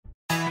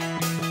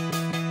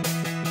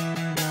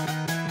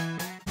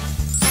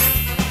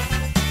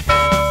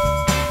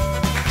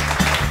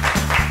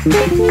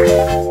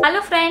Hello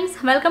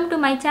friends, welcome to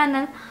my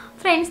channel.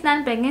 Friends,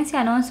 ನಾನು pregnancy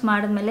announce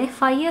ಮಾಡಿದ್ಮೇಲೆ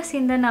 5 years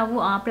ಇಂದ ನಾವು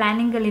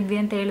ಪ್ಲಾನಿಂಗ್ ಅಲ್ಲಿ ಇದ್ವಿ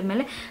ಅಂತ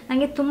ಹೇಳಿದ್ಮೇಲೆ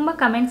ನನಗೆ ತುಂಬಾ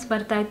ಕಮೆಂಟ್ಸ್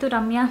ಬರ್ತಾ ಇತ್ತು.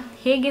 ರಮ್ಯಾ,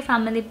 ಹೇಗೆ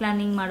ಫ್ಯಾಮಿಲಿ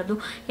ಪ್ಲಾನಿಂಗ್ ಮಾಡೋದು,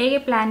 ಹೇಗೆ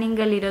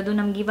ಪ್ಲಾನಿಂಗ್ ಅಲ್ಲಿ ಇರೋದು,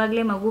 ನಮಗೆ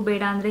ಇವಾಗಲೇ ಮಗು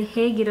ಬೇಡ ಅಂದ್ರೆ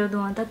ಹೇಗಿರೋದು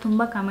ಅಂತ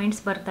ತುಂಬಾ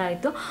ಕಮೆಂಟ್ಸ್ ಬರ್ತಾ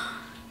ಇತ್ತು.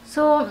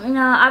 ಸೊ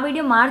ಆ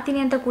ವಿಡಿಯೋ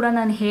ಮಾಡ್ತೀನಿ ಅಂತ ಕೂಡ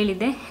ನಾನು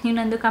ಹೇಳಿದ್ದೆ. ನೀವು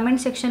ನಂದು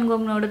ಕಮೆಂಟ್ ಸೆಕ್ಷನ್ಗೆ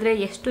ಹೋಗಿ ನೋಡಿದ್ರೆ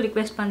ಎಷ್ಟು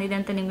ರಿಕ್ವೆಸ್ಟ್ ಬಂದಿದೆ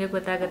ಅಂತ ನಿಮಗೆ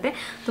ಗೊತ್ತಾಗುತ್ತೆ.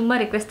 ತುಂಬ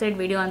ರಿಕ್ವೆಸ್ಟೆಡ್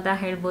ವಿಡಿಯೋ ಅಂತ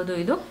ಹೇಳ್ಬೋದು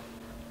ಇದು.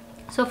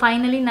 ಸೊ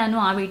ಫೈನಲಿ ನಾನು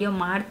ಆ ವಿಡಿಯೋ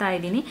ಮಾಡ್ತಾ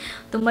ಇದ್ದೀನಿ.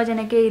 ತುಂಬ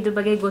ಜನಕ್ಕೆ ಇದ್ರ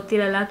ಬಗ್ಗೆ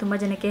ಗೊತ್ತಿರಲ್ಲ, ತುಂಬ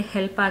ಜನಕ್ಕೆ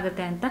ಹೆಲ್ಪ್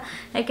ಆಗುತ್ತೆ ಅಂತ.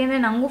 ಯಾಕೆಂದರೆ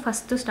ನನಗೂ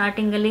ಫಸ್ಟು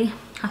ಸ್ಟಾರ್ಟಿಂಗಲ್ಲಿ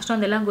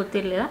ಅಷ್ಟೊಂದೆಲ್ಲ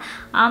ಗೊತ್ತಿರಲಿಲ್ಲ,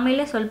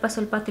 ಆಮೇಲೆ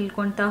ಸ್ವಲ್ಪ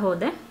ತಿಳ್ಕೊಳ್ತಾ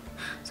ಹೋದೆ.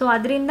 ಸೊ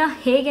ಅದರಿಂದ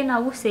ಹೇಗೆ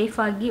ನಾವು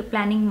ಸೇಫಾಗಿ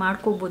ಪ್ಲ್ಯಾನಿಂಗ್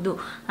ಮಾಡ್ಕೋಬೋದು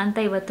ಅಂತ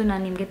ಇವತ್ತು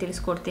ನಾನು ನಿಮಗೆ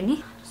ತಿಳಿಸ್ಕೊಡ್ತೀನಿ.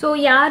 ಸೊ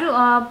ಯಾರು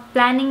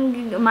ಪ್ಲ್ಯಾನಿಂಗ್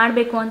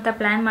ಮಾಡಬೇಕು ಅಂತ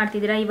ಪ್ಲ್ಯಾನ್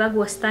ಮಾಡ್ತಿದ್ದೀರಾ, ಇವಾಗ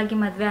ಹೊಸದಾಗಿ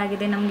ಮದುವೆ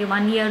ಆಗಿದೆ, ನಮಗೆ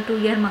 1 year 2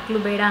 year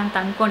ಮಕ್ಕಳು ಬೇಡ ಅಂತ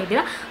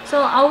ಅಂದ್ಕೊಂಡಿದ್ದೀರಾ, ಸೊ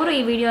ಅವರು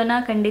ಈ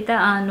ವಿಡಿಯೋನ ಖಂಡಿತ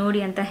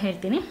ನೋಡಿ ಅಂತ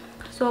ಹೇಳ್ತೀನಿ.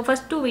 ಸೊ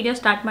ಫಸ್ಟು ವಿಡಿಯೋ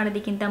ಸ್ಟಾರ್ಟ್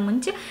ಮಾಡೋದಕ್ಕಿಂತ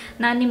ಮುಂಚೆ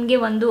ನಾನು ನಿಮಗೆ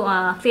ಒಂದು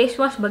ಫೇಸ್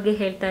ವಾಶ್ ಬಗ್ಗೆ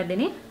ಹೇಳ್ತಾ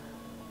ಇದ್ದೀನಿ.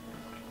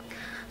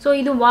 ಸೊ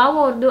ಇದು ವಾವ್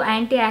ಅವ್ರದ್ದು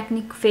ಆ್ಯಂಟಿ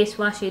ಆ್ಯಕ್ನಿಕ್ ಫೇಸ್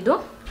ವಾಶ್ ಇದು.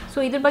 ಸೊ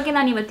ಇದ್ರ ಬಗ್ಗೆ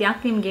ನಾನು ಇವತ್ತು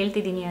ಯಾಕೆ ನಿಮ್ಗೆ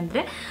ಹೇಳ್ತಿದ್ದೀನಿ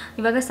ಅಂದರೆ,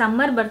 ಇವಾಗ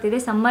ಸಮ್ಮರ್ ಬರ್ತಿದೆ.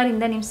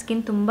 ಸಮ್ಮರಿಂದ ನಿಮ್ಮ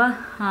ಸ್ಕಿನ್ ತುಂಬ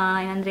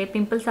ಏನಂದರೆ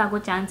ಪಿಂಪಲ್ಸ್ ಆಗೋ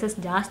ಚಾನ್ಸಸ್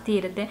ಜಾಸ್ತಿ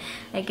ಇರುತ್ತೆ.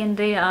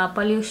 ಯಾಕೆಂದರೆ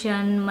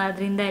ಪೊಲ್ಯೂಷನ್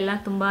ಅದರಿಂದ ಎಲ್ಲ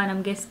ತುಂಬ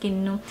ನಮಗೆ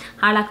ಸ್ಕಿನ್ನು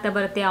ಹಾಳಾಗ್ತಾ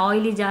ಬರುತ್ತೆ,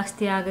 ಆಯಿಲಿ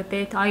ಜಾಸ್ತಿ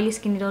ಆಗುತ್ತೆ. ಆಯಿಲಿ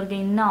ಸ್ಕಿನ್ ಇರೋರಿಗೆ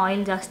ಇನ್ನೂ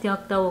ಆಯಿಲ್ ಜಾಸ್ತಿ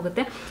ಆಗ್ತಾ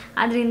ಹೋಗುತ್ತೆ,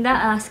 ಅದರಿಂದ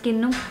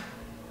ಸ್ಕಿನ್ನು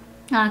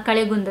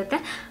ಕಳೆಗುಂದುತ್ತೆ.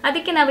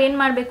 ಅದಕ್ಕೆ ನಾವೇನು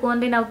ಮಾಡಬೇಕು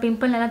ಅಂದರೆ, ನಾವು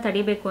ಪಿಂಪಲ್ನೆಲ್ಲ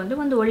ತಡಿಬೇಕು ಅಂದರೆ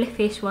ಒಂದು ಒಳ್ಳೆ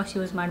ಫೇಸ್ ವಾಶ್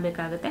ಯೂಸ್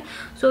ಮಾಡಬೇಕಾಗುತ್ತೆ.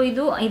 ಸೊ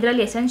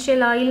ಇದರಲ್ಲಿ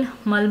essential oil,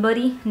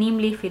 mulberry, neem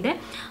leaf ಇದೆ.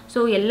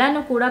 ಸೊ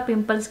ಎಲ್ಲನೂ ಕೂಡ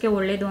ಪಿಂಪಲ್ಸ್ಗೆ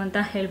ಒಳ್ಳೆಯದು ಅಂತ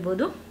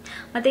ಹೇಳ್ಬೋದು.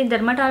 ಮತ್ತು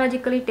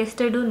dermatologically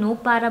ಟೆಸ್ಟೆಡು, no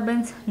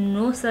ಪ್ಯಾರಾಬೆನ್ಸ್,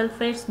 no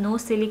sulphates, no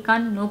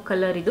silicon, no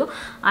colour. ಇದು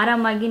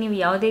ಆರಾಮಾಗಿ ನೀವು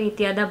ಯಾವುದೇ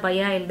ರೀತಿಯಾದ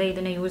ಭಯ ಇಲ್ಲದೆ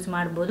ಇದನ್ನು ಯೂಸ್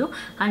ಮಾಡ್ಬೋದು.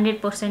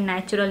 100%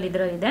 ನ್ಯಾಚುರಲ್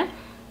ಇದರಲ್ಲಿದೆ.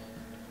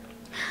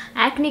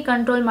 ಆ್ಯಕ್ನಿ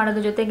ಕಂಟ್ರೋಲ್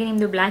ಮಾಡೋದ್ರ ಜೊತೆಗೆ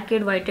ನಿಮ್ಮದು ಬ್ಲ್ಯಾಕ್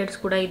ಹೆಡ್ ವೈಟ್ ಹೆಡ್ಸ್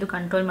ಕೂಡ ಇದು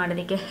ಕಂಟ್ರೋಲ್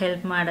ಮಾಡೋದಕ್ಕೆ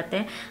ಹೆಲ್ಪ್ ಮಾಡುತ್ತೆ.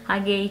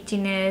 ಹಾಗೆ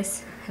ಇಚಿನೆಸ್,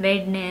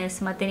 ರೆಡ್ನೆಸ್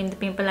ಮತ್ತು ನಿಮ್ಮದು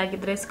ಪಿಂಪಲ್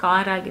ಆಗಿದ್ದರೆ,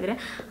 ಸ್ಕಾರ್ ಆಗಿದ್ದರೆ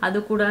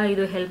ಅದು ಕೂಡ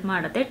ಇದು ಹೆಲ್ಪ್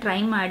ಮಾಡುತ್ತೆ. ಟ್ರೈ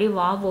ಮಾಡಿ.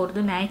 ವಾವ್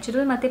ಅವ್ರದ್ದು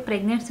ನ್ಯಾಚುರಲ್. ಮತ್ತು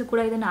ಪ್ರೆಗ್ನೆನ್ಸಿ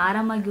ಕೂಡ ಇದನ್ನು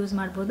ಆರಾಮಾಗಿ ಯೂಸ್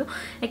ಮಾಡ್ಬೋದು.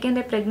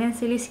 ಯಾಕೆಂದರೆ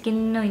ಪ್ರೆಗ್ನೆನ್ಸಿಲಿ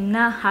ಸ್ಕಿನ್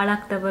ಇನ್ನೂ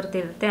ಹಾಳಾಗ್ತಾ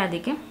ಬರ್ತಿರುತ್ತೆ,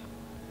 ಅದಕ್ಕೆ.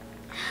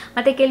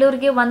 ಮತ್ತು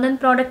ಕೆಲವ್ರಿಗೆ ಒಂದೊಂದು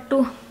ಪ್ರಾಡಕ್ಟು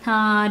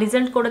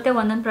ರಿಸಲ್ಟ್ ಕೊಡುತ್ತೆ,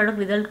 ಒಂದೊಂದು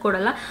ಪ್ರಾಡಕ್ಟ್ ರಿಸಲ್ಟ್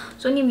ಕೊಡಲ್ಲ.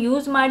 ಸೊ ನೀವು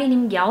ಯೂಸ್ ಮಾಡಿ,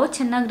 ನಿಮ್ಗೆ ಯಾವ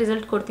ಚೆನ್ನಾಗಿ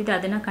ರಿಸಲ್ಟ್ ಕೊಡ್ತಿದೆ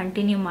ಅದನ್ನು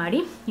ಕಂಟಿನ್ಯೂ ಮಾಡಿ.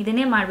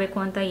 ಇದನ್ನೇ ಮಾಡಬೇಕು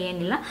ಅಂತ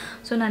ಏನಿಲ್ಲ.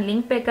 ಸೊ ನಾನು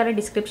ಲಿಂಕ್ ಬೇಕಾದ್ರೆ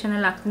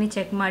ಡಿಸ್ಕ್ರಿಪ್ಷನಲ್ಲಿ ಹಾಕ್ತೀನಿ,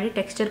 ಚೆಕ್ ಮಾಡಿ.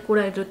 ಟೆಕ್ಸ್ಚರ್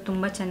ಕೂಡ ಇದ್ರದ್ದು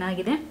ತುಂಬ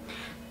ಚೆನ್ನಾಗಿದೆ.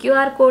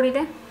 QR ಕೋಡ್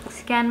ಇದೆ,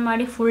 ಸ್ಕ್ಯಾನ್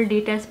ಮಾಡಿ ಫುಲ್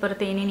ಡೀಟೇಲ್ಸ್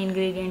ಬರುತ್ತೆ, ಏನೇನು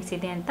ಇಂಗ್ರೀಡಿಯೆಂಟ್ಸ್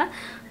ಇದೆ ಅಂತ.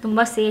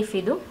 ತುಂಬ ಸೇಫ್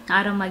ಇದು,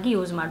 ಆರಾಮಾಗಿ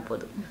ಯೂಸ್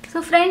ಮಾಡ್ಬೋದು.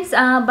 ಸೊ ಫ್ರೆಂಡ್ಸ್,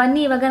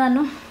 ಬನ್ನಿ ಇವಾಗ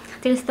ನಾನು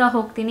ತಿಳಿಸ್ತಾ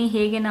ಹೋಗ್ತೀನಿ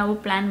ಹೇಗೆ ನಾವು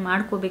ಪ್ಲ್ಯಾನ್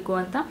ಮಾಡ್ಕೋಬೇಕು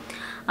ಅಂತ.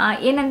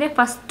 ಏನಂದರೆ,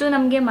 ಫಸ್ಟು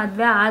ನಮಗೆ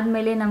ಮದುವೆ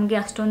ಆದಮೇಲೆ ನಮಗೆ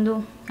ಅಷ್ಟೊಂದು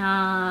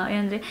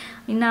ಏನಂದರೆ,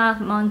 ಇನ್ನು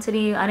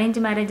ಒಂದ್ಸರಿ ಅರೇಂಜ್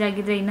ಮ್ಯಾರೇಜ್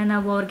ಆಗಿದ್ದರೆ ಇನ್ನು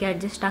ನಾವು ಅವ್ರಿಗೆ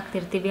ಅಡ್ಜಸ್ಟ್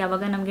ಆಗ್ತಿರ್ತೀವಿ,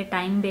 ಆವಾಗ ನಮಗೆ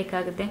ಟೈಮ್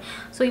ಬೇಕಾಗುತ್ತೆ.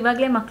 ಸೊ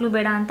ಇವಾಗಲೇ ಮಕ್ಕಳು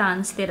ಬೇಡ ಅಂತ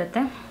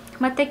ಅನಿಸ್ತಿರುತ್ತೆ.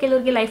 ಮತ್ತು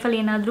ಕೆಲವ್ರಿಗೆ ಲೈಫಲ್ಲಿ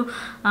ಏನಾದರೂ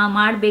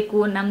ಮಾಡಬೇಕು,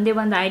 ನಮ್ಮದೇ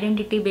ಒಂದು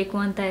ಐಡೆಂಟಿಟಿ ಬೇಕು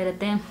ಅಂತ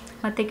ಇರುತ್ತೆ.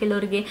 ಮತ್ತು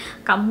ಕೆಲವರಿಗೆ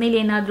ಕಂಪ್ನಿಲಿ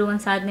ಏನಾದರೂ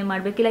ಒಂದು ಸಾಧನೆ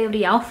ಮಾಡಬೇಕಿಲ್ಲ,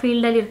 ಇವರು ಯಾವ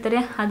ಫೀಲ್ಡಲ್ಲಿ ಇರ್ತಾರೆ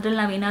ಅದರಲ್ಲಿ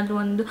ನಾವು ಏನಾದರೂ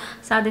ಒಂದು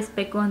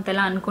ಸಾಧಿಸಬೇಕು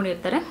ಅಂತೆಲ್ಲ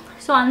ಅಂದ್ಕೊಂಡಿರ್ತಾರೆ.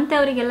 ಸೊ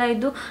ಅಂಥವರಿಗೆಲ್ಲ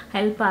ಇದು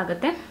ಹೆಲ್ಪ್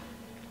ಆಗುತ್ತೆ.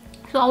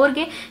 ಸೊ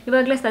ಅವ್ರಿಗೆ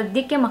ಇವಾಗಲೇ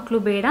ಸದ್ಯಕ್ಕೆ ಮಕ್ಕಳು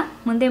ಬೇಡ,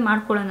 ಮುಂದೆ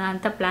ಮಾಡ್ಕೊಳ್ಳೋಣ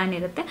ಅಂತ ಪ್ಲ್ಯಾನ್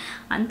ಇರುತ್ತೆ.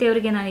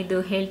 ಅಂಥವ್ರಿಗೆ ನಾನು ಇದು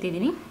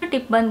ಹೇಳ್ತಿದ್ದೀನಿ.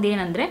 ಟಿಪ್ ಬಂದು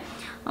ಏನಂದರೆ,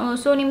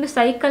 ಸೊ ನಿಮ್ಮದು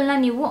ಸೈಕಲ್ನ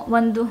ನೀವು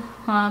ಒಂದು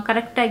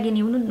ಕರೆಕ್ಟಾಗಿ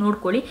ನೀವು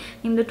ನೋಡ್ಕೊಳ್ಳಿ.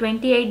 ನಿಮ್ಮದು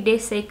 28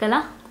 days ಸೈಕಲ,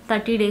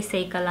 30 days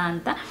ಸೈಕಲ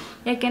ಅಂತ.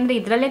 ಯಾಕೆಂದರೆ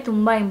ಇದರಲ್ಲೇ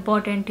ತುಂಬ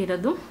ಇಂಪಾರ್ಟೆಂಟ್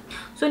ಇರೋದು.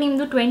 ಸೊ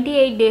ನಿಮ್ಮದು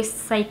 28 days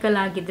ಸೈಕಲ್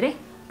ಆಗಿದ್ದರೆ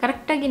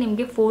ಕರೆಕ್ಟಾಗಿ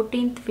ನಿಮಗೆ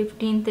 14th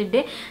 15th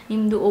ಡೇ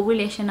ನಿಮ್ಮದು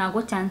ಓವ್ಯುಲೇಷನ್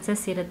ಆಗೋ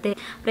ಚಾನ್ಸಸ್ ಇರುತ್ತೆ.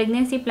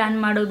 ಪ್ರೆಗ್ನೆನ್ಸಿ ಪ್ಲ್ಯಾನ್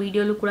ಮಾಡೋ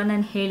ವಿಡಿಯೋಲು ಕೂಡ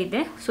ನಾನು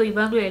ಹೇಳಿದ್ದೆ. ಸೊ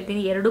ಇವಾಗಲೂ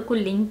ಹೇಳ್ತೀನಿ, ಎರಡಕ್ಕೂ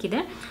ಲಿಂಕ್ ಇದೆ.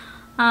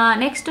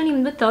 ನೆಕ್ಸ್ಟು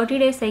ನಿಮ್ಮದು 30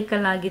 days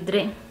ಸೈಕಲ್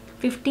ಆಗಿದ್ದರೆ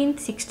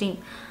 15th 16th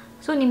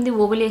ಸೊ ನಿಮ್ಮದು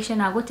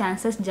ಓವ್ಯುಲೇಷನ್ ಆಗೋ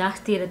ಚಾನ್ಸಸ್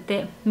ಜಾಸ್ತಿ ಇರುತ್ತೆ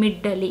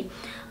ಮಿಡ್ಡಲ್ಲಿ.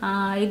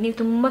 ಇದು ನೀವು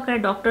ತುಂಬ ಕಡೆ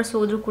ಡಾಕ್ಟರ್ಸ್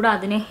ಹೋದರೂ ಕೂಡ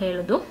ಅದನ್ನೇ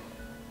ಹೇಳೋದು.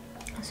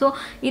 ಸೊ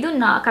ಇದು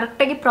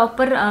ಕರೆಕ್ಟಾಗಿ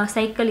ಪ್ರಾಪರ್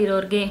ಸೈಕಲ್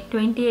ಇರೋರಿಗೆ,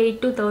 28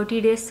 to 30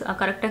 days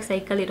ಕರೆಕ್ಟಾಗಿ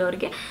ಸೈಕಲ್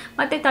ಇರೋರಿಗೆ,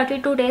 ಮತ್ತು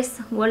 32 days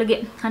ಒಳಗೆ,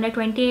 ಅಂದರೆ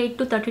 28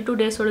 to 32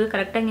 days ಒಳಗೆ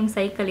ಕರೆಕ್ಟಾಗಿ ನಿಮ್ಮ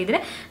ಸೈಕಲ್ ಇದ್ದರೆ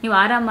ನೀವು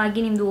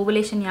ಆರಾಮಾಗಿ ನಿಮ್ಮದು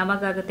ಓವ್ಯುಲೇಷನ್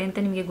ಯಾವಾಗ ಆಗುತ್ತೆ ಅಂತ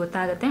ನಿಮಗೆ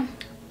ಗೊತ್ತಾಗುತ್ತೆ.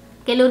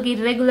 ಕೆಲವ್ರಿಗೆ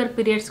ಇರ್ರೆಗ್ಯುಲರ್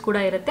ಪೀರಿಯಡ್ಸ್ ಕೂಡ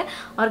ಇರುತ್ತೆ,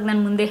 ಅವ್ರಿಗೆ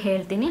ನಾನು ಮುಂದೆ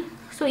ಹೇಳ್ತೀನಿ.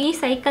 ಸೊ ಈ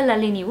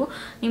ಸೈಕಲಲ್ಲಿ ನೀವು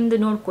ನಿಮ್ಮದು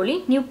ನೋಡ್ಕೊಳ್ಳಿ.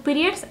 ನೀವು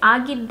ಪೀರಿಯಡ್ಸ್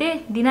ಆಗಿದ್ದೇ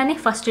ದಿನವೇ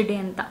ಫಸ್ಟ್ ಡೇ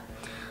ಅಂತ.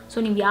 ಸೊ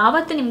ನೀವು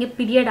ಯಾವತ್ತು ನಿಮಗೆ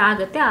ಪೀರಿಯಡ್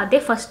ಆಗುತ್ತೆ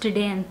ಅದೇ ಫಸ್ಟ್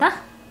ಡೇ ಅಂತ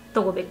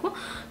ತಗೋಬೇಕು.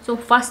 ಸೊ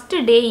ಫಸ್ಟ್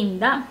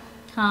ಡೇಯಿಂದ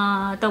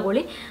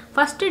ತಗೊಳ್ಳಿ.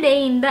 ಫಸ್ಟ್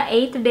ಡೇಯಿಂದ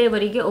 8th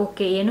ಡೇವರೆಗೆ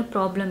ಓಕೆ, ಏನು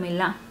ಪ್ರಾಬ್ಲಮ್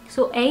ಇಲ್ಲ.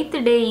 So 8th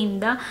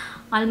ಡೇಯಿಂದ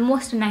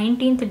almost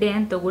 19th day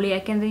ಅಂತ ತೊಗೊಳ್ಳಿ.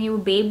 ಯಾಕೆಂದರೆ ನೀವು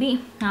ಬೇಬಿ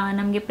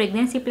ನಮಗೆ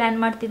ಪ್ರೆಗ್ನೆನ್ಸಿ ಪ್ಲ್ಯಾನ್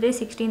ಮಾಡ್ತಿದ್ರೆ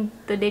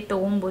 16th ಡೇ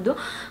ತೊಗೊಬೋದು.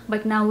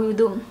 ಬಟ್ ನಾವು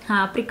ಇದು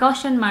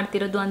ಪ್ರಿಕಾಷನ್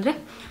ಮಾಡ್ತಿರೋದು, ಅಂದರೆ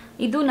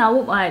ಇದು ನಾವು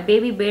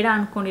ಬೇಬಿ ಬೇಡ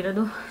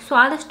ಅಂದ್ಕೊಂಡಿರೋದು. ಸೊ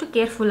ಆದಷ್ಟು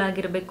ಕೇರ್ಫುಲ್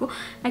ಆಗಿರಬೇಕು.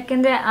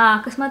 ಯಾಕೆಂದರೆ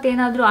ಅಕಸ್ಮಾತ್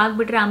ಏನಾದರೂ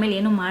ಆಗಿಬಿಟ್ರೆ ಆಮೇಲೆ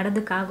ಏನೂ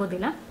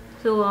ಮಾಡೋದಕ್ಕಾಗೋದಿಲ್ಲ.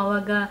 ಸೊ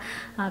ಆವಾಗ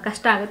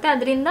ಕಷ್ಟ ಆಗುತ್ತೆ.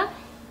 ಅದರಿಂದ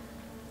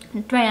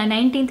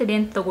 19th ಡೇ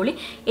ಅಂತ ತೊಗೊಳ್ಳಿ.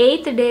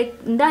 8th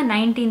ಡೇಯಿಂದ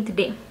 19th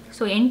ಡೇ,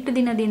 ಸೊ 8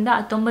 ದಿನದಿಂದ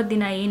 19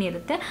 ದಿನ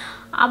ಏನಿರುತ್ತೆ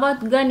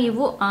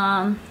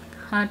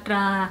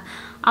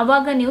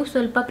ಆವಾಗ ನೀವು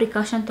ಸ್ವಲ್ಪ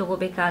ಪ್ರಿಕಾಷನ್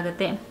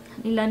ತಗೋಬೇಕಾಗುತ್ತೆ.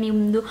 ಇಲ್ಲ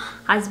ನಿಮ್ಮದು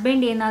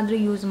ಹಸ್ಬೆಂಡ್ ಏನಾದರೂ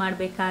ಯೂಸ್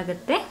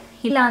ಮಾಡಬೇಕಾಗತ್ತೆ,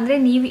 ಇಲ್ಲ ಅಂದರೆ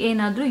ನೀವು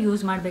ಏನಾದರೂ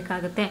ಯೂಸ್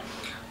ಮಾಡಬೇಕಾಗತ್ತೆ.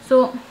 ಸೊ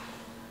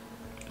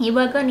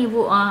ಇವಾಗ ನೀವು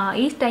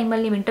ಈ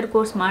ಟೈಮಲ್ಲಿ ನೀವು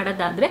ಇಂಟರ್ಕೋರ್ಸ್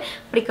ಮಾಡೋದಾದರೆ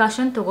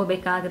ಪ್ರಿಕಾಷನ್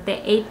ತೊಗೋಬೇಕಾಗುತ್ತೆ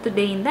 8th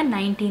ಡೇಯಿಂದ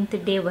 19th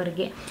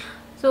ಡೇವರೆಗೆ.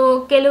 ಸೊ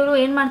ಕೆಲವರು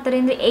ಏನು ಮಾಡ್ತಾರೆ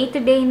ಅಂದರೆ 8th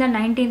ಡೇಯಿಂದ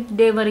 19th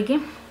ಡೇವರೆಗೆ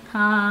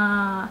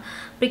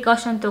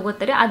ಪ್ರಿಕಾಷನ್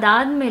ತೊಗೋತಾರೆ.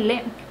 ಅದಾದಮೇಲೆ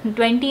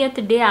 20th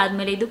ಡೇ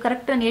ಆದಮೇಲೆ, ಇದು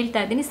ಕರೆಕ್ಟ್ ನಾನು ಹೇಳ್ತಾ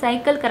ಇದ್ದೀನಿ,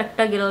 ಸೈಕಲ್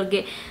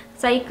ಕರೆಕ್ಟಾಗಿರೋರಿಗೆ,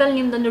 ಸೈಕಲ್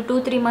ನಿಮ್ಮದೊಂದು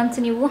 2-3 ಮಂತ್ಸ್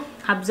ನೀವು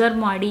ಅಬ್ಸರ್ವ್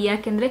ಮಾಡಿ.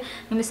 ಯಾಕೆಂದರೆ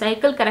ನಿಮಗೆ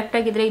ಸೈಕಲ್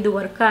ಕರೆಕ್ಟಾಗಿದ್ದರೆ ಇದು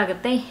ವರ್ಕ್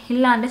ಆಗುತ್ತೆ,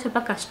 ಇಲ್ಲ ಅಂದರೆ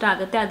ಸ್ವಲ್ಪ ಕಷ್ಟ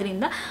ಆಗುತ್ತೆ.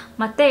 ಅದರಿಂದ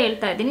ಮತ್ತೆ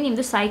ಹೇಳ್ತಾ ಇದ್ದೀನಿ,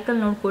 ನಿಮ್ಮದು ಸೈಕಲ್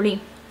ನೋಡ್ಕೊಳ್ಳಿ.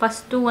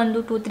 ಫಸ್ಟು ಒಂದು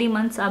 2-3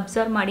 ಮಂತ್ಸ್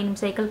ಅಬ್ಸರ್ವ್ ಮಾಡಿ ನಿಮ್ಮ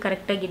ಸೈಕಲ್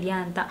ಕರೆಕ್ಟಾಗಿದೆಯಾ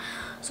ಅಂತ.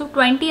 ಸೊ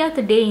 20th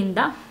ಡೇಯಿಂದ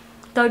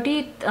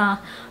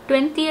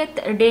 20th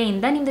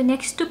ಡೇಯಿಂದ ನಿಮ್ಮದು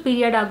ನೆಕ್ಸ್ಟ್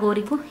ಪೀರಿಯಡ್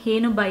ಆಗೋವರೆಗೂ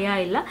ಏನು ಭಯ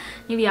ಇಲ್ಲ.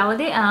 ನೀವು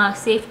ಯಾವುದೇ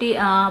ಸೇಫ್ಟಿ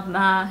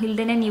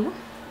ಇಲ್ಲದೇ ನೀವು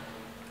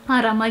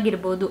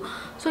ಆರಾಮಾಗಿರ್ಬೋದು.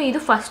 ಸೊ ಇದು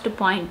ಫಸ್ಟ್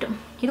ಪಾಯಿಂಟ್.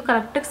 ಇದು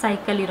ಕರೆಕ್ಟಾಗಿ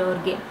ಸೈಕಲ್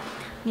ಇರೋರಿಗೆ.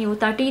 ನೀವು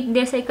 30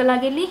 ಡೇ ಸೈಕಲ್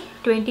ಆಗಿರಲಿ,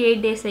 28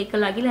 ಡೇ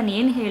ಸೈಕಲ್ ಆಗಿರಲಿ, ನಾನು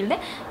ಏನು ಹೇಳಿದೆ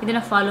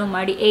ಇದನ್ನು ಫಾಲೋ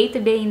ಮಾಡಿ. 8th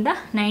ಡೇಯಿಂದ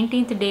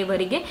 19th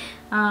ಡೇವರೆಗೆ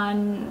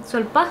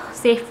ಸ್ವಲ್ಪ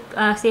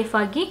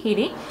ಸೇಫಾಗಿ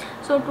ಇರಿ.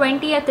 ಸೊ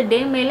 20th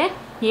ಡೇ ಮೇಲೆ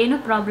ಏನೂ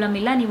ಪ್ರಾಬ್ಲಮ್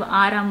ಇಲ್ಲ, ನೀವು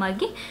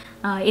ಆರಾಮಾಗಿ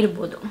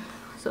ಇರ್ಬೋದು.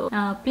 ಸೊ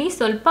ಪ್ಲೀಸ್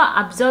ಸ್ವಲ್ಪ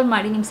ಅಬ್ಸರ್ವ್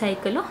ಮಾಡಿ ನಿಮ್ಮ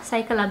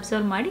ಸೈಕಲ್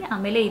ಅಬ್ಸರ್ವ್ ಮಾಡಿ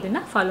ಆಮೇಲೆ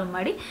ಇದನ್ನು ಫಾಲೋ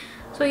ಮಾಡಿ.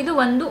 ಸೊ ಇದು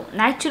ಒಂದು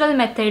ನ್ಯಾಚುರಲ್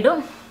ಮೆಥಡು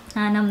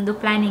ನಮ್ಮದು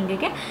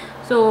ಪ್ಲ್ಯಾನಿಂಗಿಗೆ.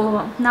 ಸೊ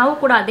ನಾವು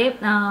ಕೂಡ ಅದೇ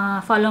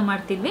ಫಾಲೋ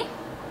ಮಾಡ್ತಿದ್ವಿ.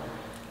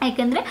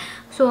 ಯಾಕೆಂದರೆ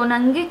ಸೊ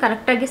ನನಗೆ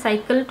ಕರೆಕ್ಟಾಗಿ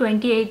ಸೈಕಲ್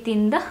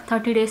 28th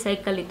 30 ಡೇ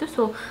ಸೈಕಲ್ ಇತ್ತು.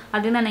 ಸೊ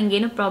ಅದರಿಂದ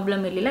ನನಗೇನು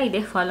ಪ್ರಾಬ್ಲಮ್ ಇರಲಿಲ್ಲ,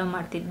 ಇದೇ ಫಾಲೋ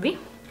ಮಾಡ್ತಿದ್ವಿ.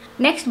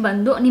 ನೆಕ್ಸ್ಟ್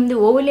ಬಂದು ನಿಮ್ಮದು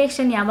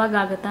ಓವ್ಯುಲೇಷನ್ ಯಾವಾಗ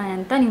ಆಗುತ್ತಾ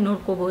ಅಂತ ನೀವು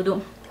ನೋಡ್ಕೋಬೋದು.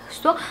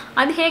 ಸೊ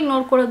ಅದು ಹೇಗೆ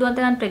ನೋಡ್ಕೊಳ್ಳೋದು ಅಂತ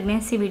ನಾನು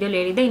ಪ್ರೆಗ್ನೆನ್ಸಿ ವೀಡಿಯೋಲಿ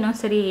ಹೇಳಿದ್ದೆ, ಇನ್ನೊಂದು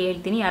ಸರಿ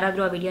ಹೇಳ್ತೀನಿ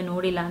ಯಾರಾದರೂ ಆ ವಿಡಿಯೋ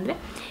ನೋಡಿಲ್ಲ ಅಂದರೆ.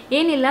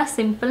 ಏನಿಲ್ಲ,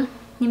 ಸಿಂಪಲ್,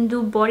 ನಿಮ್ಮದು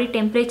ಬಾಡಿ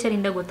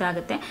ಟೆಂಪ್ರೇಚರಿಂದ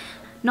ಗೊತ್ತಾಗುತ್ತೆ.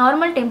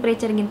 ನಾರ್ಮಲ್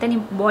ಟೆಂಪ್ರೇಚರ್ಗಿಂತ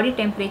ನಿಮ್ಮ ಬಾಡಿ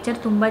ಟೆಂಪ್ರೇಚರ್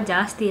ತುಂಬ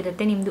ಜಾಸ್ತಿ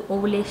ಇರುತ್ತೆ ನಿಮ್ಮದು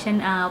ಓವ್ಯುಲೇಷನ್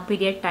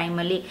ಪೀರಿಯಡ್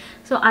ಟೈಮಲ್ಲಿ.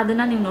 ಸೊ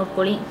ಅದನ್ನು ನೀವು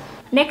ನೋಡ್ಕೊಳ್ಳಿ.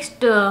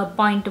 ನೆಕ್ಸ್ಟ್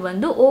ಪಾಯಿಂಟ್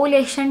ಬಂದು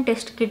ಓವ್ಯುಲೇಷನ್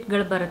ಟೆಸ್ಟ್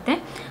ಕಿಟ್ಗಳು ಬರುತ್ತೆ.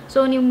 ಸೊ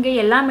ನಿಮಗೆ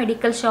ಎಲ್ಲ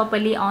ಮೆಡಿಕಲ್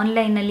ಶಾಪಲ್ಲಿ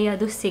ಆನ್ಲೈನಲ್ಲಿ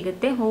ಅದು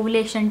ಸಿಗುತ್ತೆ,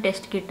 ಓವ್ಯುಲೇಷನ್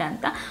ಟೆಸ್ಟ್ ಕಿಟ್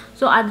ಅಂತ.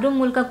 ಸೊ ಅದ್ರ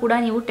ಮೂಲಕ ಕೂಡ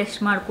ನೀವು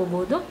ಟೆಸ್ಟ್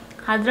ಮಾಡ್ಕೋಬೋದು.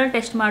 ಅದರಲ್ಲಿ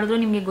ಟೆಸ್ಟ್ ಮಾಡಿದ್ರು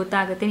ನಿಮಗೆ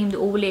ಗೊತ್ತಾಗುತ್ತೆ ನಿಮ್ಮದು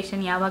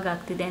ಓವ್ಯುಲೇಷನ್ ಯಾವಾಗ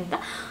ಆಗ್ತಿದೆ ಅಂತ.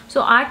 ಸೊ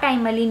ಆ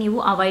ಟೈಮಲ್ಲಿ ನೀವು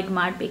ಅವಾಯ್ಡ್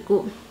ಮಾಡಬೇಕು.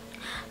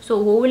 ಸೊ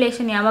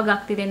ಓವ್ಯುಲೇಷನ್ ಯಾವಾಗ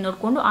ಆಗ್ತಿದೆ ಅಂತ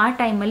ನೋಡಿಕೊಂಡು ಆ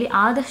ಟೈಮಲ್ಲಿ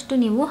ಆದಷ್ಟು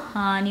ನೀವು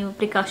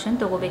ಪ್ರಿಕಾಷನ್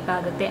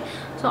ತೊಗೋಬೇಕಾಗುತ್ತೆ.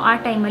 ಸೊ ಆ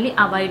ಟೈಮಲ್ಲಿ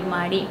ಅವಾಯ್ಡ್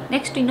ಮಾಡಿ.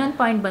 ನೆಕ್ಸ್ಟ್ ಇನ್ನೊಂದು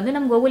ಪಾಯಿಂಟ್ ಬಂದು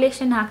ನಮ್ಗೆ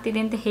ಓವ್ಯುಲೇಷನ್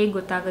ಆಗ್ತಿದೆ ಅಂತ ಹೇಗೆ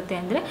ಗೊತ್ತಾಗುತ್ತೆ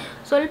ಅಂದರೆ,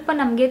 ಸ್ವಲ್ಪ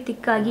ನಮಗೆ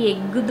ತಿಕ್ಕಾಗಿ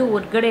ಎಗ್ಗದು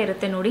ಹೊರ್ಗಡೆ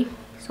ಇರುತ್ತೆ ನೋಡಿ,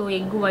 ಸೊ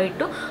ಎಗ್ಗು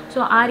ವೈಟು, ಸೊ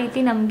ಆ ರೀತಿ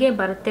ನಮಗೆ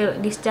ಬರುತ್ತೆ,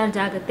 ಡಿಸ್ಚಾರ್ಜ್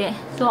ಆಗುತ್ತೆ.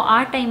 ಸೊ ಆ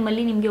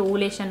ಟೈಮಲ್ಲಿ ನಿಮಗೆ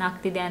ಓವ್ಯುಲೇಷನ್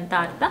ಆಗ್ತಿದೆ ಅಂತ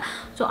ಅರ್ಥ.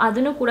 ಸೊ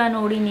ಅದನ್ನು ಕೂಡ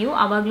ನೋಡಿ ನೀವು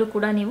ಆವಾಗಲೂ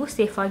ಕೂಡ ನೀವು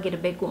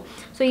ಸೇಫಾಗಿರಬೇಕು.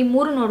 ಸೊ ಈ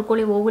 3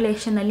 ನೋಡ್ಕೊಳ್ಳಿ.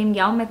 ಓವ್ಯುಲೇಷನಲ್ಲಿ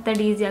ನಿಮ್ಗೆ ಯಾವ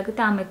ಮೆಥಡ್ ಈಸಿ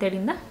ಆಗುತ್ತೆ ಆ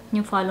ಮೆಥಡಿಂದ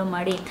ನೀವು ಫಾಲೋ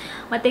ಮಾಡಿ.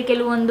 ಮತ್ತು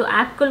ಕೆಲವೊಂದು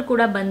ಆ್ಯಪ್ಗಳು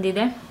ಕೂಡ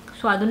ಬಂದಿದೆ,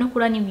 ಸೊ ಅದನ್ನು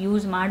ಕೂಡ ನೀವು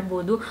ಯೂಸ್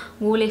ಮಾಡ್ಬೋದು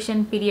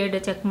ಓವ್ಯುಲೇಷನ್ ಪೀರಿಯಡ್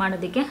ಚೆಕ್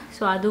ಮಾಡೋದಕ್ಕೆ.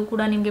 ಸೊ ಅದು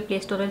ಕೂಡ ನಿಮಗೆ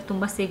ಪ್ಲೇಸ್ಟೋರಲ್ಲಿ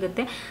ತುಂಬ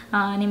ಸಿಗುತ್ತೆ.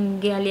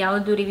 ನಿಮಗೆ ಅಲ್ಲಿ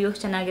ಯಾವುದು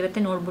ರಿವ್ಯೂಸ್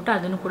ಚೆನ್ನಾಗಿರುತ್ತೆ ನೋಡ್ಬಿಟ್ಟು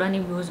ಅದನ್ನು ಕೂಡ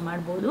ನೀವು ಯೂಸ್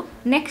ಮಾಡ್ಬೋದು.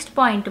 ನೆಕ್ಸ್ಟ್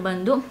ಪಾಯಿಂಟ್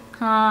ಬಂದು,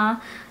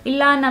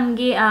 ಇಲ್ಲ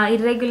ನಮಗೆ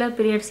ಇರ್ರೆಗ್ಯುಲರ್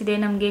ಪೀರಿಯಡ್ಸ್ ಇದೆ,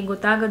 ನಮಗೆ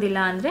ಗೊತ್ತಾಗೋದಿಲ್ಲ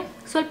ಅಂದರೆ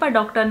ಸ್ವಲ್ಪ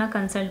ಡಾಕ್ಟರ್ನ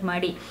ಕನ್ಸಲ್ಟ್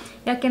ಮಾಡಿ.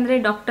 ಯಾಕೆಂದರೆ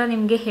ಡಾಕ್ಟರ್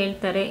ನಿಮಗೆ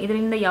ಹೇಳ್ತಾರೆ,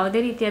 ಇದರಿಂದ ಯಾವುದೇ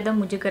ರೀತಿಯಾದ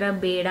ಮುಜುಗರ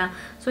ಬೇಡ.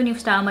 ಸೊ ನೀವು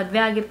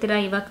ಮದುವೆ ಆಗಿರ್ತೀರ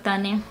ಇವಾಗ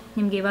ತಾನೇ,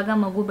 ನಿಮಗೆ ಇವಾಗ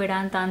ಮಗು ಬೇಡ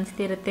ಅಂತ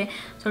ಅನಿಸ್ತಿರುತ್ತೆ.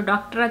 ಸೊ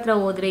ಡಾಕ್ಟರ್ ಹತ್ರ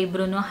ಹೋದರೆ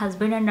ಇಬ್ಬರೂ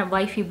ಹಸ್ಬೆಂಡ್ ಆ್ಯಂಡ್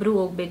ವೈಫ್ ಇಬ್ಬರು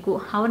ಹೋಗಬೇಕು.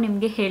 ಅವ್ರು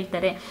ನಿಮಗೆ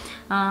ಹೇಳ್ತಾರೆ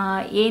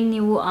ಏನು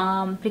ನೀವು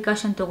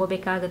ಪ್ರಿಕಾಷನ್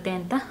ತೊಗೋಬೇಕಾಗತ್ತೆ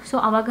ಅಂತ. ಸೊ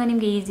ಆವಾಗ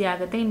ನಿಮಗೆ ಈಸಿ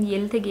ಆಗುತ್ತೆ, ನಿಮ್ಗೆ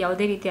ಹೆಲ್ತಿಗೆ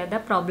ಯಾವುದೇ ರೀತಿಯಾದ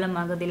ಪ್ರಾಬ್ಲಮ್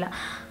ಆಗೋದಿಲ್ಲ.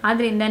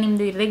 ಆದ್ದರಿಂದ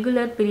ನಿಮ್ಮದು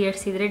ಇರ್ರೆಗ್ಯುಲರ್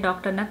ಪೀರಿಯಡ್ಸ್ ಇದ್ದರೆ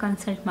ಡಾಕ್ಟರ್ನ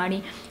ಕನ್ಸಲ್ಟ್ ಮಾಡಿ.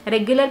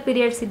 ರೆಗ್ಯುಲರ್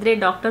ಪೀರಿಯಡ್ಸ್ ಇದ್ದರೆ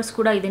ಡಾಕ್ಟರ್ಸ್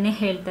ಕೂಡ ಇದನ್ನೇ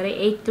ಹೇಳ್ತಾರೆ,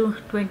 8th to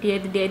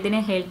 20th ಡೇ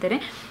ಇದನ್ನೇ ಹೇಳ್ತಾರೆ.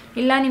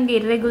 ಇಲ್ಲ ನಿಮಗೆ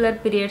ಇರ್ರೆಗ್ಯುಲರ್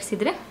ಪೀರಿಯಡ್ಸ್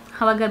ಇದ್ದರೆ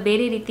ಆವಾಗ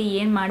ಬೇರೆ ರೀತಿ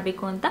ಏನು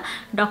ಮಾಡಬೇಕು ಅಂತ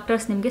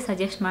ಡಾಕ್ಟರ್ಸ್ ನಿಮಗೆ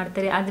ಸಜೆಸ್ಟ್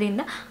ಮಾಡ್ತಾರೆ.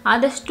 ಅದರಿಂದ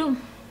ಆದಷ್ಟು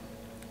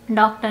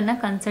ಡಾಕ್ಟರ್ನ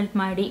ಕನ್ಸಲ್ಟ್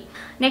ಮಾಡಿ.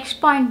 ನೆಕ್ಸ್ಟ್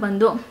ಪಾಯಿಂಟ್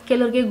ಬಂದು,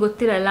 ಕೆಲವ್ರಿಗೆ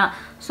ಗೊತ್ತಿರಲ್ಲ,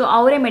 ಸೊ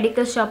ಅವರೇ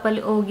ಮೆಡಿಕಲ್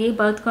ಶಾಪಲ್ಲಿ ಹೋಗಿ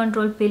ಬರ್ತ್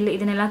ಕಂಟ್ರೋಲ್ ಪಿಲ್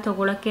ಇದನ್ನೆಲ್ಲ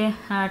ತೊಗೊಳಕ್ಕೆ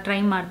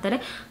ಟ್ರೈ ಮಾಡ್ತಾರೆ.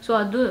 ಸೊ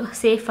ಅದು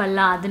ಸೇಫ್ ಅಲ್ಲ,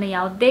 ಅದನ್ನು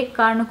ಯಾವುದೇ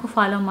ಕಾರಣಕ್ಕೂ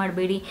ಫಾಲೋ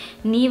ಮಾಡಬೇಡಿ.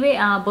 ನೀವೇ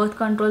ಬರ್ತ್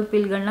ಕಂಟ್ರೋಲ್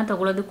ಪಿಲ್ಗಳನ್ನ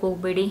ತೊಗೊಳೋದಕ್ಕೆ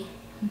ಹೋಗಬೇಡಿ.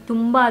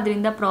 ತುಂಬ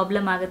ಅದರಿಂದ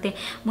ಪ್ರಾಬ್ಲಮ್ ಆಗುತ್ತೆ,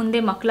 ಮುಂದೆ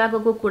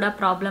ಮಕ್ಕಳಾಗೋಕ್ಕೂ ಕೂಡ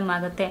ಪ್ರಾಬ್ಲಮ್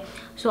ಆಗುತ್ತೆ.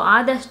 ಸೊ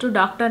ಆದಷ್ಟು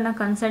ಡಾಕ್ಟರ್ನ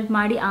ಕನ್ಸಲ್ಟ್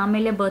ಮಾಡಿ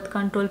ಆಮೇಲೆ ಬರ್ತ್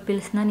ಕಂಟ್ರೋಲ್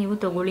ಪಿಲ್ಸ್ನ ನೀವು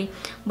ತೊಗೊಳ್ಳಿ.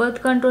 ಬರ್ತ್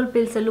ಕಂಟ್ರೋಲ್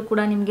ಪಿಲ್ಸಲ್ಲೂ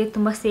ಕೂಡ ನಿಮಗೆ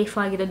ತುಂಬ ಸೇಫ್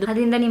ಆಗಿರೋದು,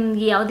 ಅದರಿಂದ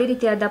ನಿಮಗೆ ಯಾವುದೇ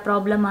ರೀತಿಯಾದ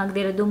ಪ್ರಾಬ್ಲಮ್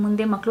ಆಗದೆ ಇರೋದು,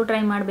 ಮುಂದೆ ಮಕ್ಕಳು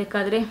ಟ್ರೈ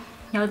ಮಾಡಬೇಕಾದ್ರೆ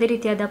ಯಾವುದೇ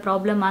ರೀತಿಯಾದ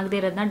ಪ್ರಾಬ್ಲಮ್ ಆಗದೆ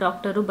ಇರೋದನ್ನ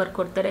ಡಾಕ್ಟರು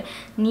ಬರ್ಕೊಡ್ತಾರೆ.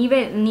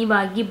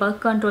 ನೀವಾಗಿ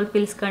ಬರ್ತ್ ಕಂಟ್ರೋಲ್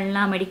ಪಿಲ್ಸ್ಗಳನ್ನ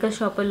ಮೆಡಿಕಲ್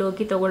ಶಾಪಲ್ಲಿ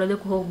ಹೋಗಿ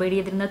ತೊಗೊಳೋದಕ್ಕೆ ಹೋಗಬೇಡಿ,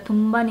 ಇದರಿಂದ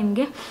ತುಂಬ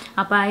ನಿಮಗೆ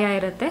ಅಪಾಯ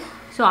ಇರುತ್ತೆ.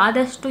 ಸೊ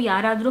ಆದಷ್ಟು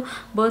ಯಾರಾದರೂ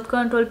ಬರ್ತ್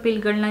ಕಂಟ್ರೋಲ್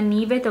ಪಿಲ್ಗಳನ್ನ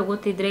ನೀವೇ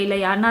ತೊಗೋತಿದ್ರೆ, ಇಲ್ಲ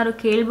ಯಾರನ್ನಾರು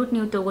ಕೇಳ್ಬಿಟ್ಟು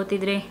ನೀವು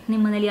ತೊಗೋತಿದ್ರೆ,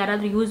 ನಿಮ್ಮ ಮನೇಲಿ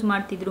ಯಾರಾದರೂ ಯೂಸ್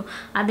ಮಾಡ್ತಿದ್ರು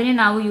ಅದನ್ನೇ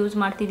ನಾವು ಯೂಸ್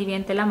ಮಾಡ್ತಿದ್ದೀವಿ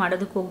ಅಂತೆಲ್ಲ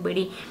ಮಾಡೋದಕ್ಕೆ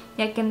ಹೋಗಬೇಡಿ.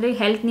 ಯಾಕೆಂದರೆ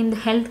ನಿಮ್ಮದು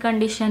ಹೆಲ್ತ್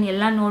ಕಂಡೀಷನ್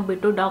ಎಲ್ಲ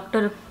ನೋಡಿಬಿಟ್ಟು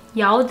ಡಾಕ್ಟರ್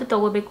ಯಾವುದು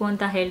ತೊಗೋಬೇಕು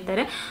ಅಂತ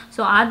ಹೇಳ್ತಾರೆ.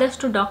 ಸೊ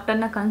ಆದಷ್ಟು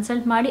ಡಾಕ್ಟರ್ನ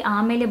ಕನ್ಸಲ್ಟ್ ಮಾಡಿ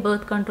ಆಮೇಲೆ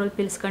ಬರ್ತ್ ಕಂಟ್ರೋಲ್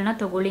ಪಿಲ್ಸ್ಗಳನ್ನ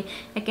ತೊಗೊಳ್ಳಿ.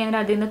 ಯಾಕೆಂದರೆ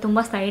ಅದರಿಂದ ತುಂಬ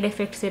ಸೈಡ್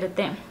ಎಫೆಕ್ಟ್ಸ್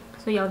ಇರುತ್ತೆ.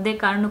 ಸೊ ಯಾವುದೇ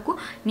ಕಾರಣಕ್ಕೂ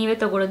ನೀವೇ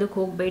ತೊಗೊಳೋದಕ್ಕೆ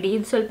ಹೋಗಬೇಡಿ,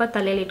 ಇದು ಸ್ವಲ್ಪ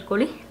ತಲೆಯಲ್ಲಿ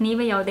ಇಟ್ಕೊಳ್ಳಿ.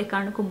 ನೀವೇ ಯಾವುದೇ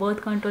ಕಾರಣಕ್ಕೂ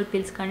ಬರ್ತ್ ಕಂಟ್ರೋಲ್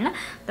ಪಿಲ್ಸ್ಗಳನ್ನ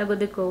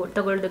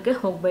ತೊಗೊಳೋದಕ್ಕೆ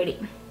ಹೋಗಬೇಡಿ.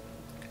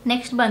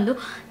 ನೆಕ್ಸ್ಟ್ ಬಂದು,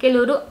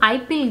 ಕೆಲವರು I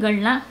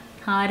ಪಿಲ್ಗಳನ್ನ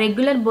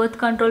regular birth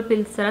control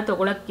pills ಥರ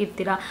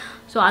ತೊಗೊಳಕ್ಕಿರ್ತೀರ.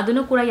 ಸೊ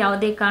ಅದನ್ನು ಕೂಡ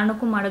ಯಾವುದೇ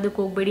ಕಾರಣಕ್ಕೂ ಮಾಡೋದಕ್ಕೆ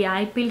ಹೋಗಬೇಡಿ.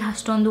 ಐ ಪಿಲ್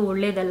ಅಷ್ಟೊಂದು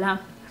ಒಳ್ಳೆಯದಲ್ಲ.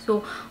 ಸೊ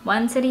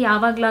ಒಂದ್ಸರಿ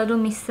ಯಾವಾಗಲಾದರೂ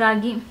ಮಿಸ್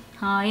ಆಗಿ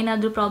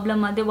ಏನಾದರೂ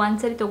ಪ್ರಾಬ್ಲಮ್ ಆದರೆ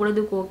ಒಂದ್ಸರಿ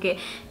ತೊಗೊಳೋದಕ್ಕೆ ಓಕೆ,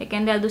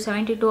 ಯಾಕೆಂದರೆ ಅದು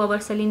 72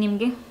 hours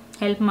ನಿಮಗೆ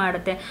ಹೆಲ್ಪ್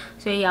ಮಾಡುತ್ತೆ.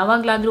 ಸೊ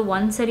ಯಾವಾಗಲಾದರೂ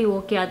ಒಂದ್ಸರಿ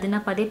ಓಕೆ, ಅದನ್ನು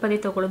ಪದೇ ಪದೇ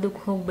ತೊಗೊಳೋದಕ್ಕೆ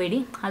ಹೋಗಬೇಡಿ.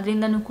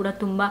 ಅದರಿಂದನೂ ಕೂಡ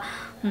ತುಂಬ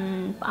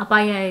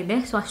ಅಪಾಯ ಇದೆ.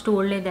 ಸೊ ಅಷ್ಟು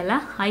ಒಳ್ಳೆಯದಲ್ಲ.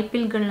 ಐ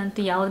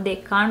ಪಿಲ್ಗಳನ್ನಂತೂ ಯಾವುದೇ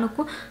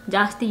ಕಾರಣಕ್ಕೂ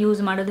ಜಾಸ್ತಿ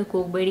ಯೂಸ್ ಮಾಡೋದಕ್ಕೆ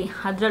ಹೋಗಬೇಡಿ.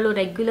 ಅದರಲ್ಲೂ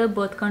ರೆಗ್ಯುಲರ್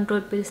ಬರ್ತ್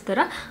ಕಂಟ್ರೋಲ್ ಪಿಲ್ಸ್ ಥರ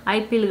ಐ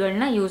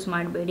ಪಿಲ್ಗಳನ್ನ ಯೂಸ್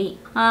ಮಾಡಬೇಡಿ.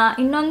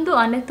 ಇನ್ನೊಂದು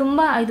ಅಂದರೆ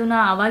ತುಂಬ ಇದನ್ನು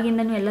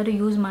ಆವಾಗಿಂದನೂ ಎಲ್ಲರೂ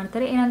ಯೂಸ್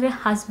ಮಾಡ್ತಾರೆ, ಏನಂದರೆ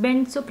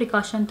ಹಸ್ಬೆಂಡ್ಸು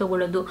ಪ್ರಿಕಾಷನ್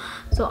ತೊಗೊಳ್ಳೋದು.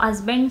 ಸೊ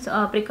ಹಸ್ಬೆಂಡ್ಸ್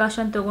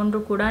ಪ್ರಿಕಾಷನ್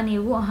ತೊಗೊಂಡ್ರು ಕೂಡ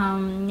ನೀವು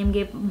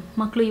ನಿಮಗೆ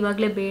ಮಕ್ಕಳು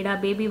ಇವಾಗಲೇ ಬೇಡ,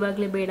 ಬೇಬಿ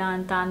ಇವಾಗಲೇ ಬೇಡ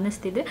ಅಂತ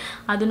ಅನ್ನಿಸ್ತಿದ್ರೆ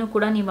ಅದನ್ನು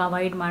ಕೂಡ ನೀವು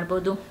ಅವಾಯ್ಡ್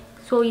ಮಾಡ್ಬೋದು.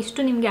 ಸೊ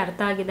ಇಷ್ಟು ನಿಮಗೆ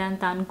ಅರ್ಥ ಆಗಿದೆ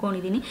ಅಂತ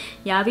ಅಂದ್ಕೊಂಡಿದ್ದೀನಿ,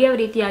 ಯಾವ್ಯಾವ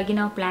ರೀತಿಯಾಗಿ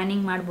ನಾವು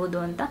ಪ್ಲ್ಯಾನಿಂಗ್ ಮಾಡ್ಬೋದು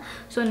ಅಂತ.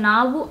 ಸೊ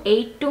ನಾವು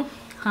 8 to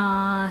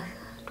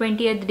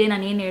 20th ಡೇ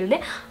ನಾನು ಏನು ಹೇಳಿದೆ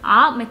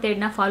ಆ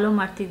ಮೆಥಡ್ನ ಫಾಲೋ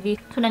ಮಾಡ್ತಿದ್ವಿ.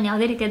 ಸೊ ನಾನು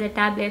ಯಾವುದೇ ರೀತಿಯಾದ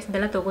ಟ್ಯಾಬ್ಲೆಟ್ಸ್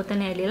ಇದೆಲ್ಲ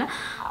ತೊಗೋತಾನೆ ಇರಲಿಲ್ಲ.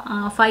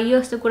 5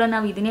 years ಕೂಡ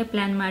ನಾವು ಇದನ್ನೇ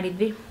ಪ್ಲ್ಯಾನ್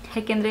ಮಾಡಿದ್ವಿ.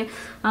 ಯಾಕೆಂದರೆ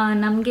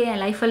ನಮಗೆ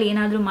ಲೈಫಲ್ಲಿ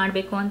ಏನಾದರೂ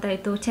ಮಾಡಬೇಕು ಅಂತ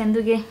ಇತ್ತು,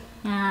 ಚಂದುಗೆ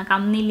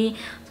ಕಂಪ್ನಿಲಿ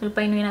ಸ್ವಲ್ಪ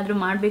ಇನ್ನೂ ಏನಾದರೂ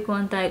ಮಾಡಬೇಕು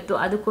ಅಂತ ಇತ್ತು.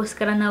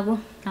 ಅದಕ್ಕೋಸ್ಕರ ನಾವು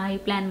ಈ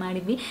ಪ್ಲ್ಯಾನ್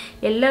ಮಾಡಿದ್ವಿ.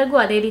 ಎಲ್ಲರಿಗೂ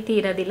ಅದೇ ರೀತಿ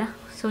ಇರೋದಿಲ್ಲ.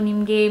 ಸೊ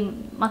ನಿಮಗೆ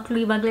ಮಕ್ಕಳು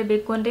ಇವಾಗಲೇ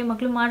ಬೇಕು ಅಂದರೆ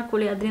ಮಕ್ಕಳು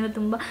ಮಾಡ್ಕೊಳ್ಳಿ, ಅದರಿಂದ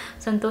ತುಂಬ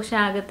ಸಂತೋಷ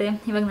ಆಗುತ್ತೆ.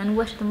 ಇವಾಗ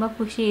ನನಗೂ ಅಷ್ಟು ತುಂಬ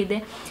ಖುಷಿ ಇದೆ.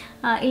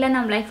 ಇಲ್ಲ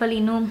ನಮ್ಮ ಲೈಫಲ್ಲಿ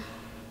ಇನ್ನೂ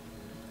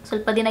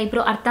ಸ್ವಲ್ಪ ದಿನ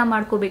ಇಬ್ಬರು ಅರ್ಥ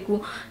ಮಾಡ್ಕೋಬೇಕು,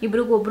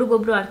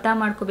 ಒಬ್ರಿಗೊಬ್ರು ಅರ್ಥ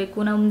ಮಾಡ್ಕೋಬೇಕು.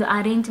 ನಮ್ಮದು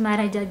ಅರೇಂಜ್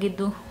ಮ್ಯಾರೇಜ್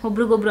ಆಗಿದ್ದು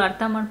ಒಬ್ರಿಗೊಬ್ರು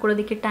ಅರ್ಥ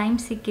ಮಾಡ್ಕೊಳ್ಳೋದಕ್ಕೆ ಟೈಮ್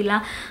ಸಿಕ್ಕಿಲ್ಲ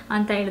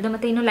ಅಂತ ಹೇಳಿದ್ರು.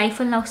 ಮತ್ತು ಇನ್ನು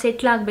ಲೈಫಲ್ಲಿ ನಾವು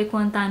ಸೆಟ್ಲ್ ಆಗಬೇಕು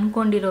ಅಂತ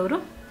ಅಂದ್ಕೊಂಡಿರೋರು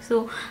ಸೊ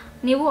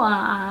ನೀವು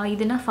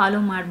ಇದನ್ನು ಫಾಲೋ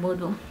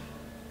ಮಾಡ್ಬೋದು.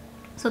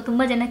 ಸೊ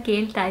ತುಂಬ ಜನ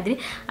ಕೇಳ್ತಾ ಇದ್ರಿ,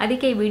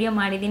 ಅದಕ್ಕೆ ಈ ವಿಡಿಯೋ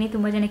ಮಾಡಿದ್ದೀನಿ.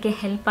 ತುಂಬ ಜನಕ್ಕೆ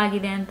ಹೆಲ್ಪ್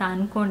ಆಗಿದೆ ಅಂತ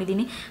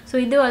ಅಂದ್ಕೊಂಡಿದ್ದೀನಿ. ಸೊ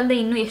ಇದು ಅಲ್ಲದೆ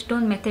ಇನ್ನೂ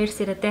ಎಷ್ಟೊಂದು ಮೆಥಡ್ಸ್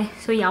ಇರುತ್ತೆ.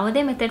 ಸೊ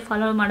ಯಾವುದೇ ಮೆಥಡ್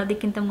ಫಾಲೋ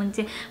ಮಾಡೋದಕ್ಕಿಂತ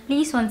ಮುಂಚೆ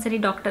ಪ್ಲೀಸ್ ಒಂದ್ಸರಿ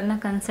ಡಾಕ್ಟರ್ನ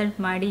ಕನ್ಸಲ್ಟ್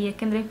ಮಾಡಿ.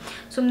 ಯಾಕೆಂದರೆ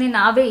ಸುಮ್ಮನೆ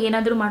ನಾವೇ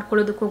ಏನಾದರೂ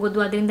ಮಾಡ್ಕೊಳ್ಳೋದಕ್ಕೆ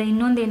ಹೋಗೋದು, ಅದರಿಂದ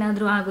ಇನ್ನೊಂದು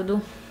ಏನಾದರೂ ಆಗೋದು,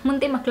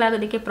 ಮುಂದೆ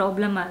ಮಕ್ಕಳಾಗೋದಕ್ಕೆ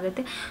ಪ್ರಾಬ್ಲಮ್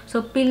ಆಗುತ್ತೆ. ಸೊ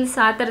ಪಿಲ್ಸ್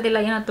ಆ ಥರದ್ದೆಲ್ಲ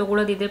ಏನಾದ್ರು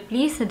ತೊಗೊಳೋದಿದ್ರೆ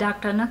ಪ್ಲೀಸ್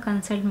ಡಾಕ್ಟರ್ನ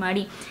ಕನ್ಸಲ್ಟ್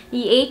ಮಾಡಿ.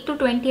 ಈ 8 to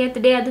 20th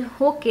ಡೇ ಅದು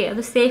ಓಕೆ,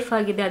 ಅದು ಸೇಫ್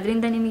ಆಗಿದೆ,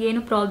 ಅದರಿಂದ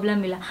ನಿಮಗೇನು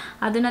ಪ್ರಾಬ್ಲಮ್ ಇಲ್ಲ.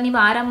 ಅದನ್ನು ನೀವು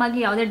ಆರಾಮಾಗಿ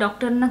ಯಾವುದೇ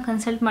ಡಾಕ್ಟರ್ನ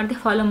ಕನ್ಸಲ್ಟ್ ಮಾಡದೆ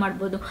ಫಾಲೋ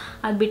ಮಾಡ್ಬೋದು.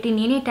 ಅದು ಬಿಟ್ಟು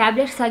ಇನ್ನೇನೇ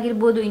ಟ್ಯಾಬ್ಲೆಟ್ಸ್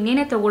ಆಗಿರ್ಬೋದು,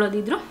 ಇನ್ನೇನೇ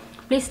ತೊಗೊಳೋದಿದ್ರು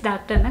ಪ್ಲೀಸ್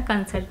ಡಾಕ್ಟರ್ನ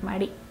ಕನ್ಸಲ್ಟ್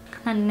ಮಾಡಿ.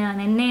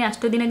 ನೆನ್ನೆ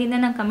ಅಷ್ಟು ದಿನದಿಂದ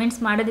ನಾನು ಕಮೆಂಟ್ಸ್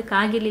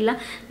ಮಾಡೋದಕ್ಕಾಗಿರಲಿಲ್ಲ.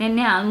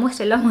 ನೆನ್ನೆ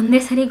ಆಲ್ಮೋಸ್ಟ್ ಎಲ್ಲ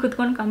ಒಂದೇ ಸರಿ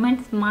ಕೂತ್ಕೊಂಡು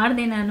ಕಮೆಂಟ್ಸ್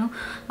ಮಾಡಿದೆ. ನಾನು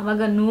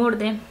ಆವಾಗ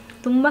ನೋಡಿದೆ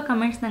ತುಂಬ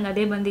ಕಮೆಂಟ್ಸ್ ನಂಗೆ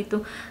ಅದೇ ಬಂದಿತ್ತು,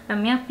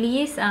 ರಮ್ಯಾ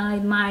ಪ್ಲೀಸ್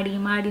ಇದು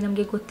ಮಾಡಿ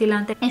ನಮಗೆ ಗೊತ್ತಿಲ್ಲ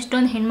ಅಂತ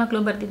ಎಷ್ಟೊಂದು ಹೆಣ್ಮಕ್ಳು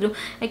ಬರ್ತಿದ್ರು.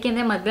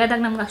 ಯಾಕೆಂದರೆ ಮದುವೆ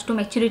ಆದಾಗ ನಮ್ಗೆ ಅಷ್ಟು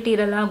ಮೆಚುರಿಟಿ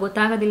ಇರಲ್ಲ,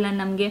 ಗೊತ್ತಾಗೋದಿಲ್ಲ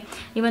ನಮಗೆ.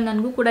 ಇವನ್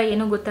ನನಗೂ ಕೂಡ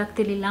ಏನೂ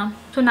ಗೊತ್ತಾಗ್ತಿರ್ಲಿಲ್ಲ.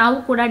 ಸೊ ನಾವು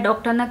ಕೂಡ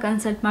ಡಾಕ್ಟರ್ನ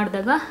ಕನ್ಸಲ್ಟ್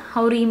ಮಾಡಿದಾಗ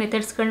ಅವರು ಈ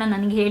ಮೆಥಡ್ಸ್ಗಳನ್ನ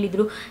ನನಗೆ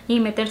ಹೇಳಿದರು, ಈ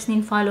ಮೆಥಡ್ಸ್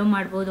ನೀನು ಫಾಲೋ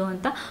ಮಾಡ್ಬೋದು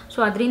ಅಂತ.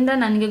 ಸೊ ಅದರಿಂದ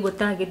ನನಗೆ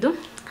ಗೊತ್ತಾಗಿದ್ದು.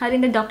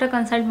 ಅದರಿಂದ ಡಾಕ್ಟರ್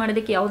ಕನ್ಸಲ್ಟ್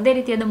ಮಾಡೋದಕ್ಕೆ ಯಾವುದೇ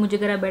ರೀತಿಯಾದ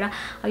ಮುಜುಗರ ಬೇಡ.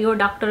 ಅಯ್ಯೋ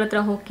ಡಾಕ್ಟರ್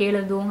ಹತ್ರ ಹೋಗಿ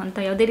ಕೇಳೋದು ಅಂತ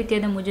ಯಾವುದೇ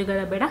ರೀತಿಯಾದ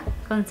ಮುಜುಗರ ಬೇಡ,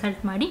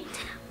 ಕನ್ಸಲ್ಟ್ ಮಾಡಿ.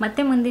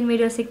 ಮತ್ತೆ ಮುಂದಿನ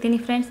ವೀಡಿಯೋ ಸಿಗ್ತೀನಿ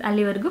ಫ್ರೆಂಡ್ಸ್.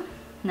 ಅಲ್ಲಿವರೆಗೂ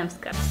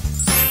ನಮಸ್ಕಾರ.